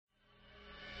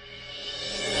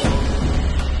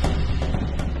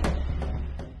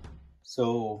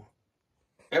So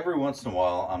every once in a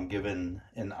while, I'm given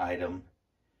an item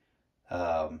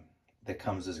that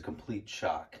comes as a complete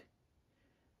shock.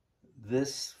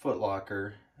 This Foot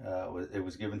Locker, it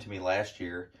was given to me last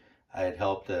year. I had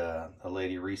helped a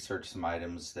lady research some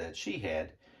items that she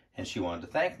had, and she wanted to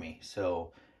thank me.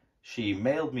 So she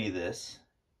mailed me this,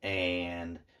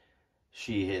 and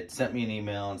she had sent me an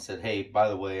email and said, "Hey, by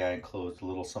the way, I enclosed a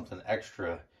little something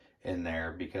extra in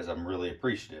there because I'm really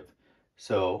appreciative."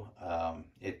 So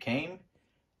it came,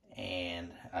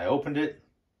 and I opened it,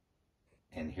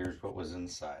 and here's what was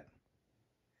inside.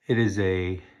 It is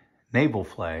a naval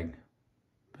flag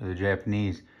for the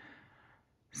Japanese.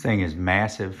 This thing is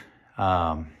massive.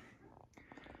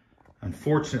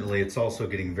 Unfortunately, it's also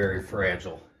getting very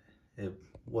fragile. It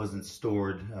wasn't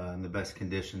stored in the best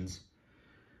conditions,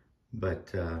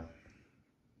 but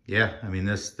yeah, I mean,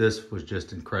 this was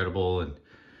just incredible, and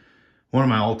one of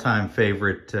my all-time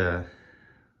favorite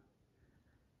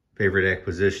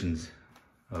acquisitions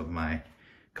of my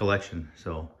collection.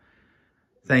 So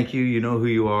thank you. You know who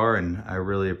you are, and I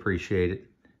really appreciate it.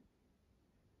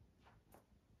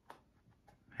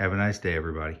 Have a nice day,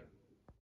 everybody.